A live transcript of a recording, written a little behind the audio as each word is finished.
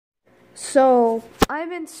So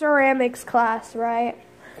I'm in ceramics class, right?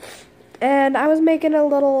 And I was making a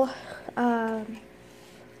little, I'm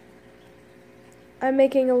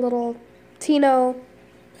making a little Tino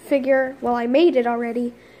figure. Well, I made it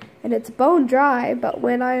already, and it's bone dry, but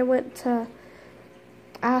when I went to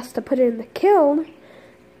ask to put it in the kiln,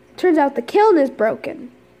 it turns out the kiln is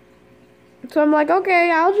broken. So I'm like,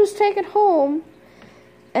 okay, I'll just take it home.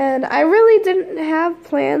 And I really didn't have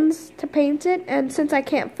plans to paint it, and since I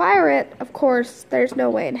can't fire it, of course, there's no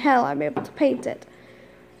way in hell I'm able to paint it.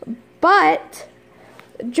 But,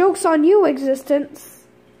 joke's on you, existence.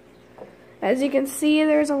 As you can see,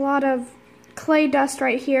 there's a lot of clay dust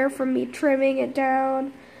right here from me trimming it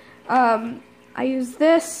down. I use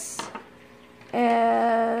this,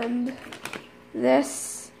 and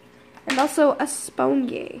this, and also a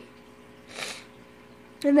sponge.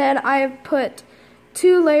 And then I've put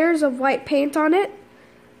 2 layers of white paint on it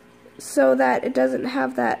so that it doesn't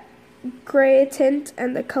have that gray tint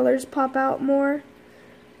and the colors pop out more.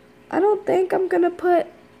 I don't think I'm gonna put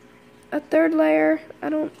a 3rd layer. I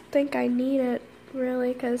don't think I need it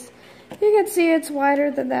really, because you can see it's wider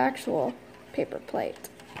than the actual paper plate.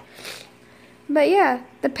 But yeah,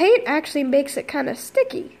 the paint actually makes it kind of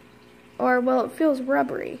sticky, or well, it feels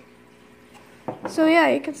rubbery. So yeah,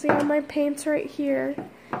 you can see all my paints right here,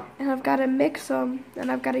 and I've got to mix them, and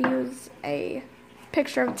I've got to use a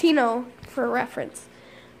picture of Tino for reference.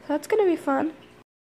 So that's going to be fun.